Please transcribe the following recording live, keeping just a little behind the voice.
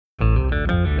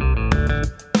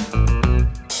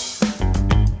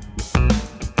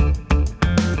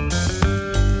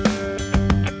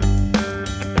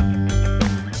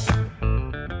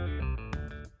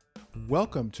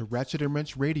Welcome to Ratchet and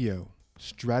Wrench Radio,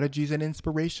 strategies and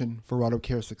inspiration for auto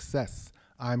care success.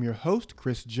 I'm your host,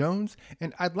 Chris Jones,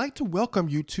 and I'd like to welcome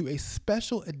you to a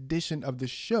special edition of the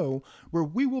show where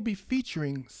we will be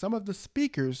featuring some of the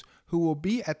speakers who will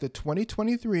be at the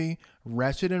 2023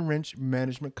 Ratchet and Wrench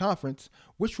Management Conference,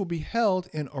 which will be held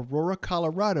in Aurora,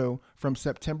 Colorado from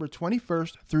September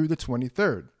 21st through the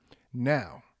 23rd.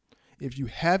 Now, if you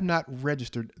have not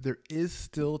registered, there is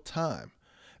still time.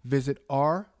 Visit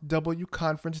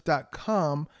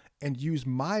rwconference.com and use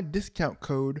my discount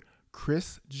code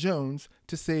Chris Jones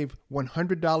to save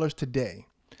 $100 today.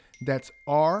 That's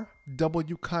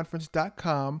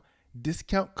rwconference.com,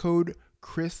 discount code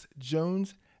Chris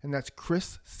Jones, and that's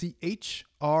Chris, C-H-R-I-S.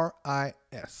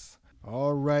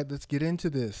 All right, let's get into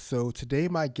this. So today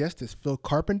my guest is Phil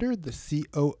Carpenter, the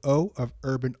COO of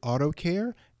Urban Auto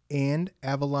Care and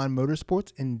Avalon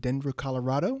Motorsports in Denver,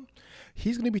 Colorado.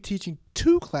 He's going to be teaching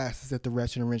two classes at the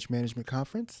Ratchet and Wrench Management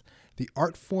Conference, the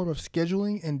art form of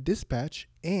scheduling and dispatch,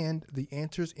 and the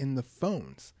answers in the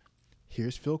phones.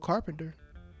 Here's Phil Carpenter.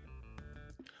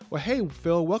 Well, hey,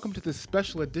 Phil, welcome to this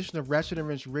special edition of Ratchet and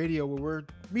Wrench Radio, where we're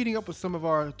meeting up with some of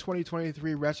our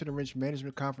 2023 Ratchet and Wrench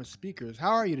Management Conference speakers.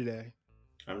 How are you today?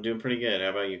 I'm doing pretty good.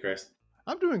 How about you, Chris?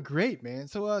 I'm doing great, man.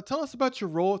 So tell us about your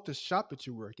role at the shop that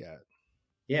you work at.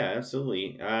 Yeah,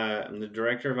 absolutely. I'm the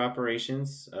director of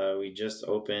operations. We just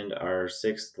opened our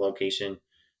sixth location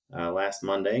last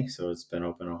Monday, so it's been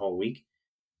open a whole week.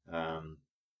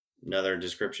 Another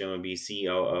description would be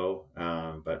COO,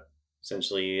 but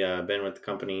essentially been with the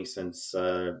company since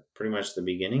pretty much the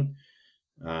beginning.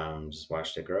 Just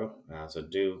watched it grow. So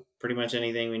do pretty much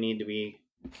anything we need to be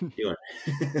doing.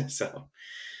 So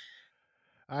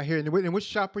I hear. And which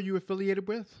shop are you affiliated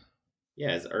with?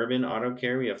 yeah, it's Urban Auto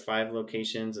Care. We have 5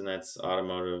 locations, and that's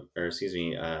American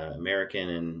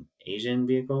and Asian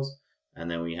vehicles.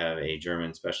 And then we have a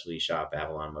German specialty shop,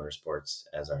 Avalon Motorsports,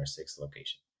 as our 6th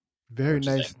location. Very which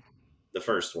is nice. like the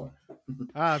first one.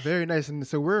 Very nice. And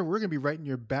so we're going to be right in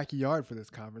your backyard for this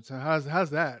conference. So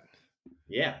how's that?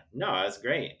 Yeah, no, it's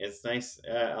great. It's nice.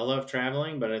 I love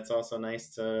traveling, but it's also nice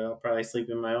to I'll probably sleep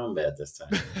in my own bed this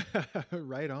time.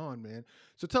 Right on, man.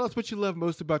 So tell us what you love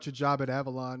most about your job at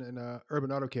Avalon and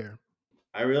Urban Auto Care.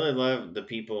 I really love the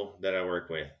people that I work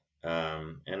with.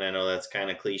 And I know that's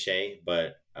kind of cliche,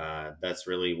 but that's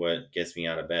really what gets me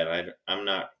out of bed. I'm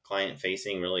not client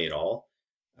facing really at all.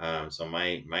 So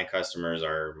my customers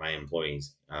are my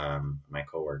employees, my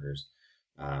coworkers.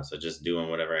 So just doing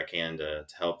whatever I can to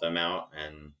help them out.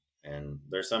 And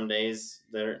there's some days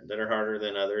that are harder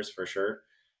than others for sure.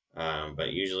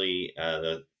 But usually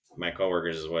my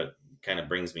coworkers is what kind of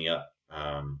brings me up.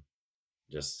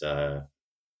 Just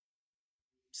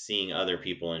seeing other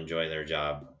people enjoy their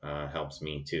job helps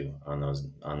me too on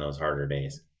those harder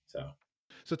days.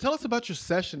 So tell us about your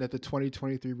session at the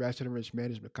 2023 Ratchet and Wrench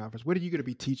Management Conference. What are you going to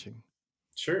be teaching?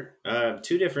 Sure. 2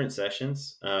 different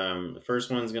sessions. The first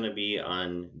one's going to be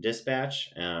on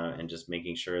dispatch and just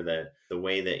making sure that the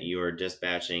way that you are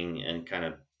dispatching and kind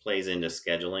of plays into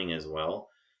scheduling as well,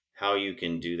 how you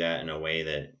can do that in a way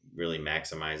that really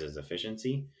maximizes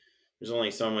efficiency. There's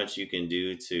only so much you can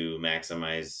do to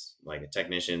maximize, like a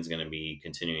technician's going to be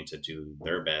continuing to do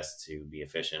their best to be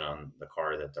efficient on the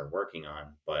car that they're working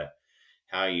on, but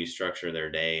how you structure their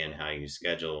day and how you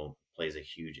schedule plays a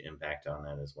huge impact on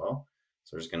that as well.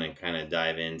 So we're just going to kind of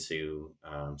dive into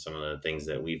some of the things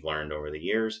that we've learned over the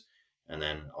years, and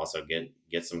then also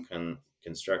get some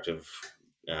constructive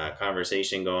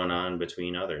conversation going on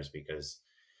between others, because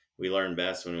we learn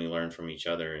best when we learn from each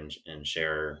other and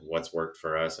share what's worked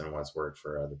for us and what's worked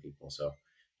for other people. So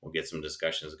we'll get some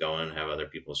discussions going, have other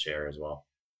people share as well.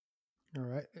 All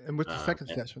right. And what's the second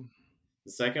session?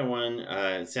 The second one,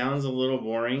 it sounds a little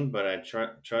boring, but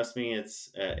trust me,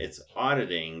 it's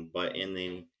auditing, but in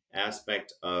the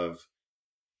aspect of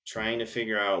trying to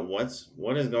figure out what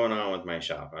is going on with my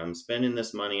shop. I'm spending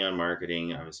this money on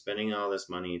marketing. I'm spending all this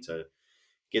money to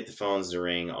get the phones to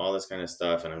ring, all this kind of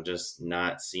stuff, and I'm just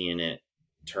not seeing it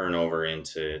turn over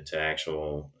into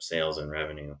actual sales and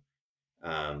revenue.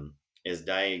 Is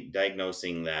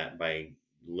diagnosing that by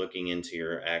looking into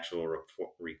your actual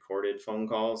recorded phone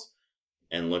calls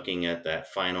and looking at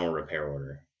that final repair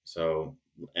order. So,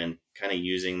 and kind of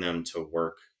using them to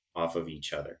work off of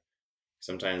each other.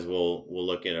 Sometimes we'll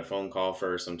look at a phone call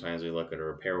first. Sometimes we look at a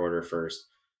repair order first,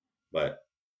 but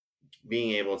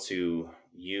being able to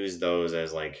use those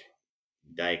as like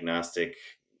diagnostic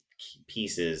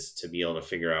pieces to be able to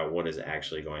figure out what is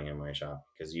actually going in my shop,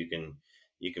 because you can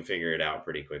figure it out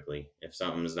pretty quickly. If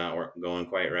something's not going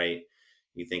quite right,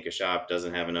 you think a shop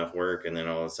doesn't have enough work, and then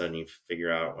all of a sudden you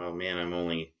figure out, well, man, I'm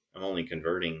only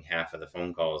converting half of the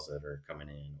phone calls that are coming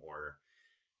in, or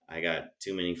I got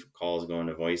too many calls going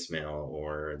to voicemail,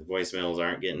 or the voicemails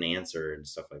aren't getting answered and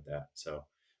stuff like that. So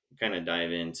we kind of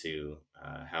dive into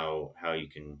how you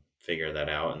can figure that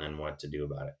out and then what to do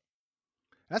about it.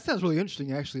 That sounds really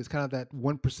interesting. Actually, it's kind of that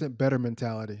 1% better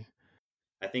mentality.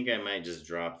 I think I might just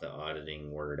drop the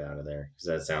auditing word out of there because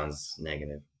that sounds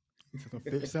negative.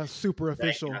 Sounds super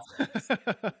official.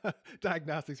 Diagnostics.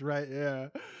 Diagnostics, right? Yeah.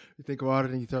 You think of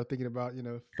auditing, you start thinking about,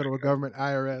 federal government,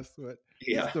 IRS, but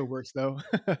it Yeah. still works though.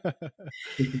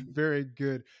 Very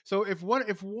good. So if one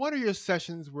of your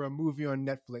sessions were a movie on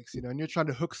Netflix, and you're trying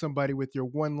to hook somebody with your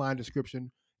one-line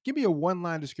description, give me a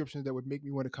one-line description that would make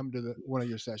me want to come to the one of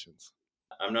your sessions.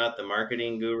 I'm not the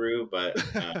marketing guru, but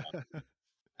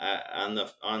on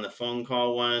the phone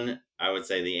call one, I would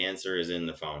say the answer is in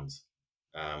the phones.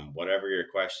 Whatever your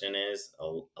question is,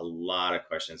 a lot of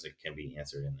questions that can be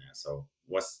answered in that. So,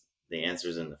 what's the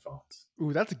answers in the phones?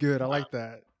 Ooh, that's good. I Uh, like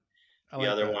that. I the like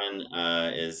other that.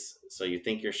 one is, so you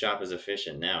think your shop is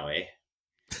efficient now, eh?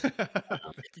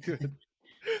 That's good.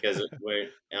 Because we're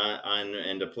on,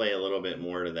 and to play a little bit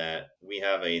more to that, we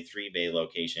have a 3 bay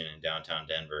location in downtown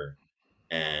Denver,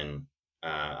 and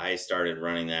I started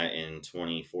running that in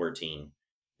 2014,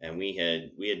 and we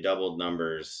had doubled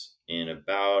numbers in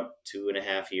about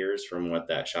 2.5 years from what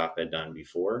that shop had done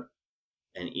before,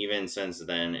 and even since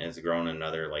then it's grown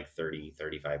another like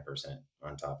 30-35%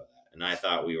 on top of that. And I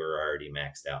thought we were already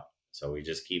maxed out, so we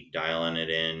just keep dialing it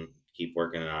in, keep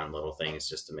working on little things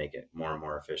just to make it more and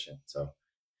more efficient. So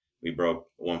we broke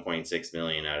 1.6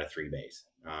 million out of 3 bays.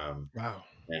 Wow.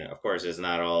 And of course, it's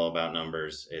not all about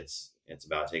numbers. It's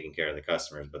about taking care of the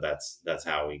customers. But that's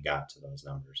how we got to those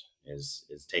numbers, is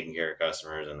taking care of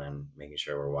customers and then making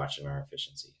sure we're watching our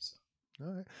efficiency. So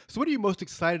All right. So what are you most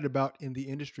excited about in the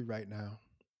industry right now?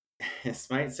 this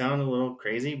might sound a little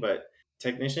crazy, but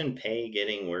technician pay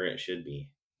getting where it should be.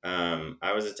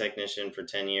 I was a technician for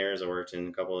 10 years. I worked in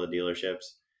a couple of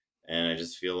dealerships, and I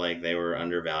just feel like they were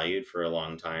undervalued for a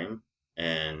long time.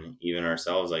 And even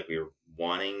ourselves, like we were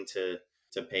wanting to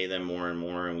pay them more and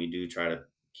more. And we do try to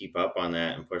keep up on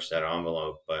that and push that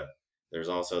envelope. But there's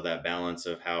also that balance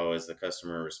of how is the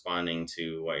customer responding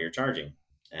to what you're charging.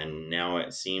 And now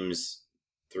it seems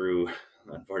through,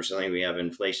 unfortunately, we have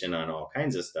inflation on all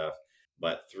kinds of stuff,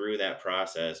 but through that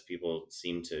process, people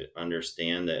seem to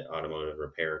understand that automotive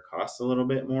repair costs a little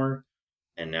bit more.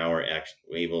 And now we're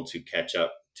actually able to catch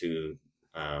up to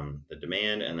the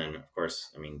demand. And then, of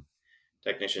course, I mean,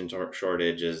 technician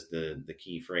shortage is the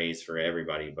key phrase for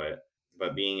everybody, but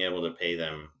being able to pay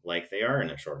them like they are in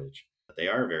a shortage, that they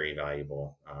are very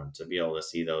valuable, to be able to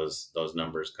see those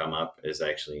numbers come up is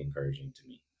actually encouraging to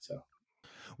me. So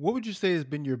What would you say has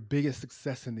been your biggest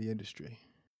success in the industry?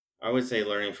 I would say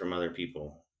learning from other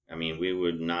people. I mean, we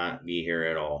would not be here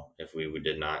at all if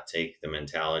did not take the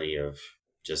mentality of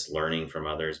just learning from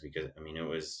others. Because I mean, it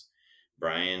was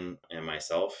Brian and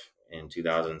myself in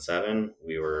 2007. Uh,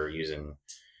 we were using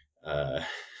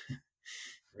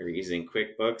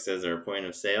QuickBooks as our point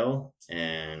of sale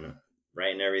and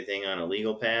writing everything on a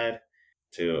legal pad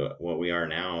to what we are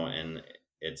now. And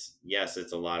it's, yes,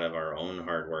 it's a lot of our own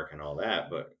hard work and all that.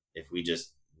 But if we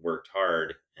just worked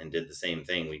hard and did the same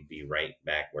thing, we'd be right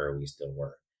back where we still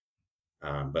were.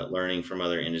 But learning from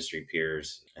other industry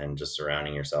peers and just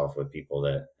surrounding yourself with people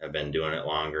that have been doing it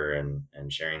longer,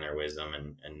 and sharing their wisdom,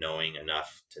 and knowing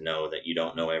enough to know that you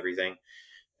don't know everything.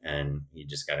 And you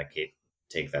just got to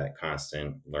take that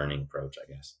constant learning approach,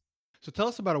 I guess. So tell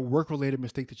us about a work-related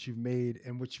mistake that you've made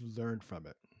and what you learned from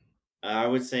it. I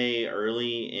would say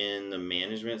early in the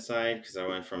management side, because I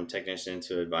went from technician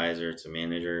to advisor to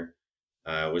manager,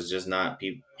 was just not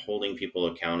holding people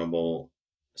accountable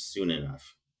soon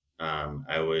enough.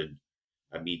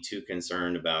 I'd be too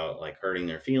concerned about like hurting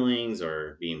their feelings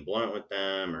or being blunt with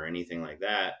them or anything like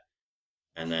that.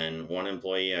 And then one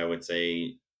employee, I would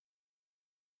say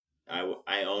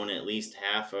I own at least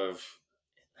half of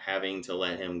having to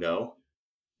let him go,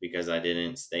 because I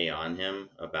didn't stay on him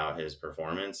about his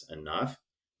performance enough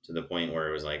to the point where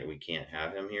it was like, we can't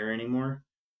have him here anymore.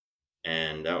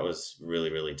 And that was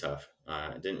really, really tough.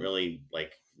 I didn't really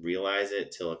like realize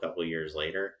it till a couple years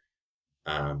later.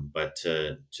 But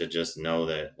to just know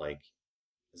that, like,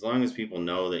 as long as people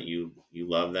know that you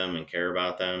love them and care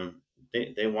about them,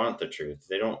 they want the truth.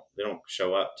 They don't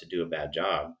show up to do a bad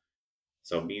job.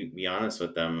 So be honest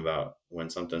with them about when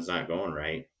something's not going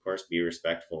right. Of course, be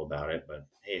respectful about it. But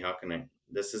hey, how can I?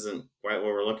 This isn't quite what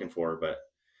we're looking for, but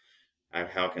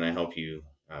how can I help you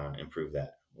improve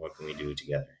that? What can we do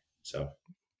together? So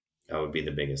that would be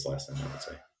the biggest lesson, I would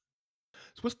say.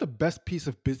 So what's the best piece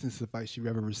of business advice you've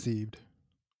ever received?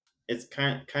 It's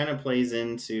kind of plays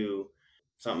into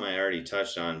something I already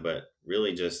touched on, but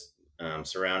really just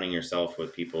surrounding yourself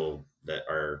with people that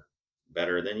are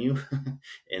better than you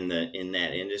in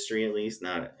that industry, at least,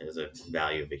 not as a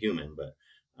value of a human,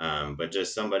 but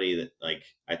just somebody that, like,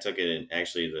 I took it in,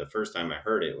 actually the first time I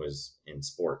heard it was in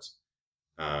sports.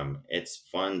 It's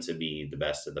fun to be the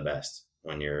best of the best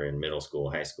when you're in middle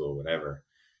school, high school, whatever.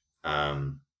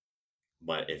 Um,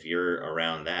 but if you're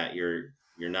around that, you're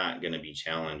not going to be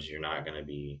challenged. You're not going to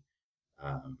be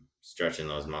stretching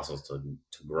those muscles to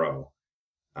grow.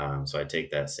 So I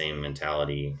take that same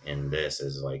mentality in this,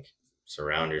 is like,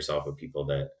 surround yourself with people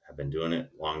that have been doing it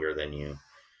longer than you.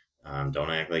 Don't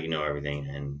act like you know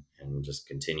everything, and just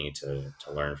continue to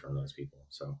learn from those people.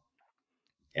 So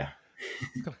yeah.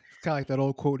 It's kind of like that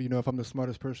old quote, if I'm the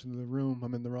smartest person in the room,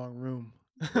 I'm in the wrong room.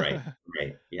 Right.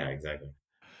 Right. Yeah, exactly.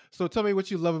 So tell me what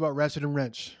you love about Ratchet and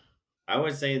Wrench. I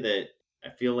would say that I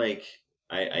feel like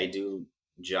I do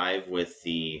jive with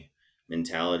the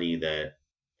mentality that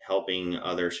helping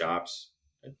other shops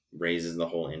raises the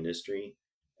whole industry.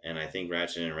 And I think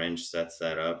Ratchet and Wrench sets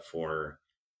that up for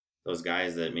those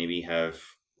guys that maybe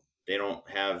they don't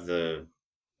have the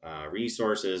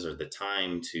resources or the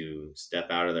time to step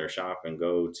out of their shop and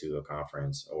go to a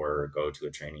conference or go to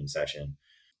a training session.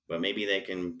 But maybe they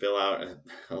can fill out a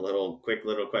quick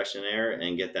little questionnaire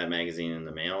and get that magazine in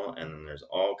the mail. And then there's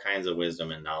all kinds of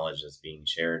wisdom and knowledge that's being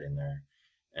shared in there.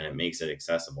 And it makes it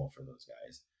accessible for those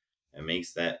guys. It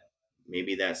makes that,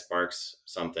 maybe that sparks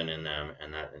something in them,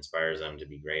 and that inspires them to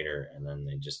be greater. And then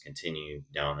they just continue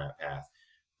down that path.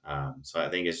 So I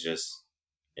think it's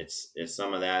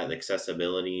some of that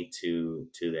accessibility to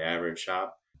the average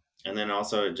shop. And then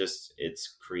also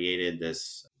it's created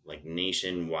this like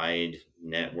nationwide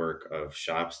network of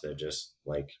shops that just,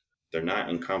 like, they're not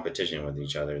in competition with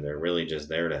each other. They're really just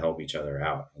there to help each other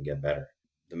out and get better.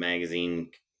 The magazine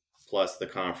plus the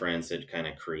conference, it kind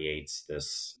of creates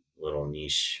this little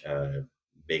niche,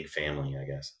 big family, I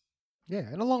guess. Yeah,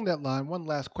 and along that line, one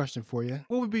last question for you.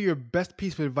 What would be your best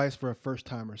piece of advice for a first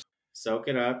timer? Soak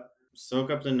it up,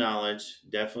 soak up the knowledge,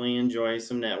 definitely enjoy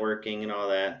some networking and all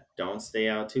that. Don't stay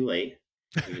out too late,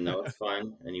 even though it's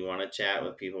fun and you want to chat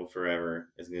with people forever.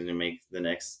 It's going to make the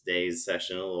next day's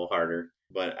session a little harder.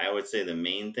 But I would say the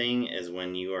main thing is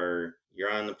when you're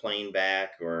on the plane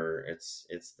back, or it's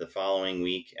the following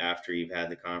week after you've had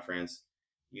the conference,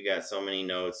 you got so many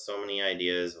notes, so many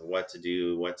ideas of what to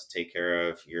do, what to take care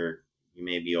of. You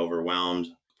may be overwhelmed.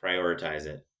 Prioritize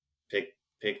it.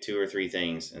 Pick two or three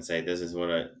things and say, this is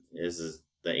the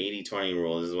 80-20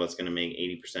 rule. This is what's going to make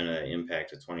 80% of the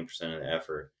impact with 20% of the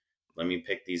effort. Let me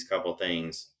pick these couple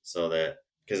things, so that,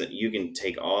 because you can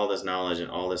take all this knowledge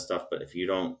and all this stuff, but if you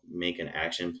don't make an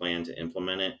action plan to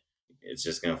implement it, it's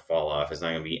just going to fall off. It's not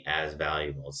going to be as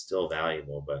valuable. It's still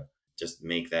valuable, but just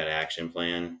make that action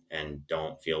plan and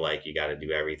don't feel like you got to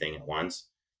do everything at once,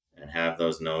 and have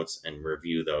those notes and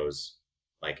review those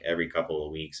like every couple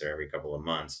of weeks or every couple of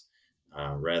months,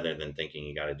 rather than thinking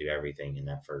you got to do everything in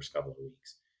that first couple of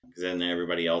weeks. Because then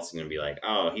everybody else is going to be like,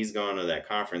 oh, he's going to that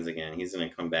conference again. He's going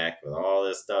to come back with all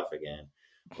this stuff again.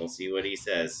 We'll see what he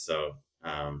says. So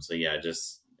yeah,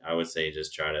 I would say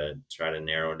just try to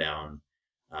narrow down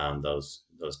those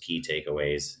key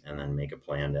takeaways, and then make a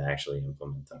plan to actually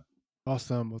implement them.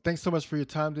 Awesome. Well, thanks so much for your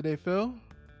time today, Phil.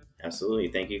 Absolutely.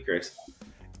 Thank you, Chris.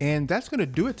 And that's going to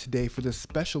do it today for this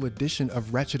special edition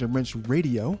of Ratchet and Wrench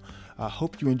Radio. I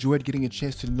hope you enjoyed getting a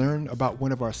chance to learn about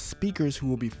one of our speakers who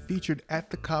will be featured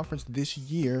at the conference this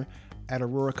year at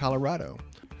Aurora, Colorado.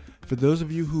 For those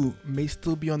of you who may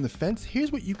still be on the fence,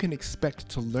 here's what you can expect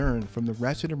to learn from the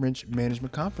Ratchet and Wrench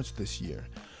Management Conference this year.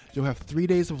 You'll have 3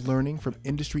 days of learning from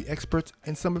industry experts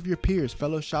and some of your peers,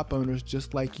 fellow shop owners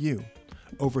just like you.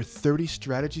 Over 30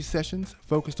 strategy sessions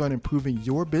focused on improving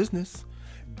your business,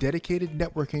 dedicated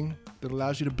networking that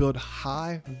allows you to build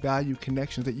high value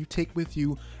connections that you take with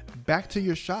you back to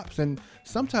your shops. And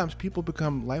sometimes people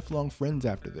become lifelong friends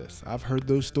after this. I've heard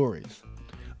those stories.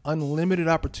 Unlimited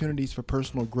opportunities for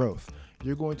personal growth.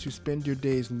 You're going to spend your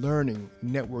days learning,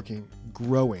 networking,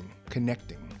 growing,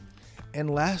 connecting. And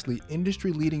lastly,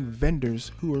 industry leading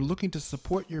vendors who are looking to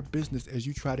support your business as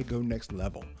you try to go next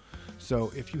level.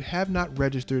 So if you have not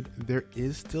registered, there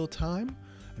is still time.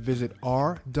 Visit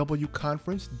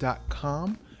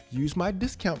rwconference.com. Use my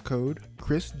discount code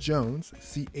Chris Jones,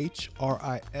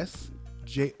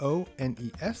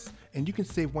 CHRISJONES, and you can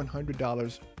save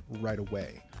 $100 right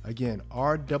away. Again,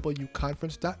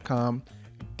 rwconference.com,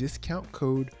 discount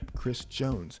code Chris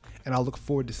Jones. And I'll look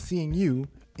forward to seeing you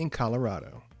in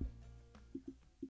Colorado.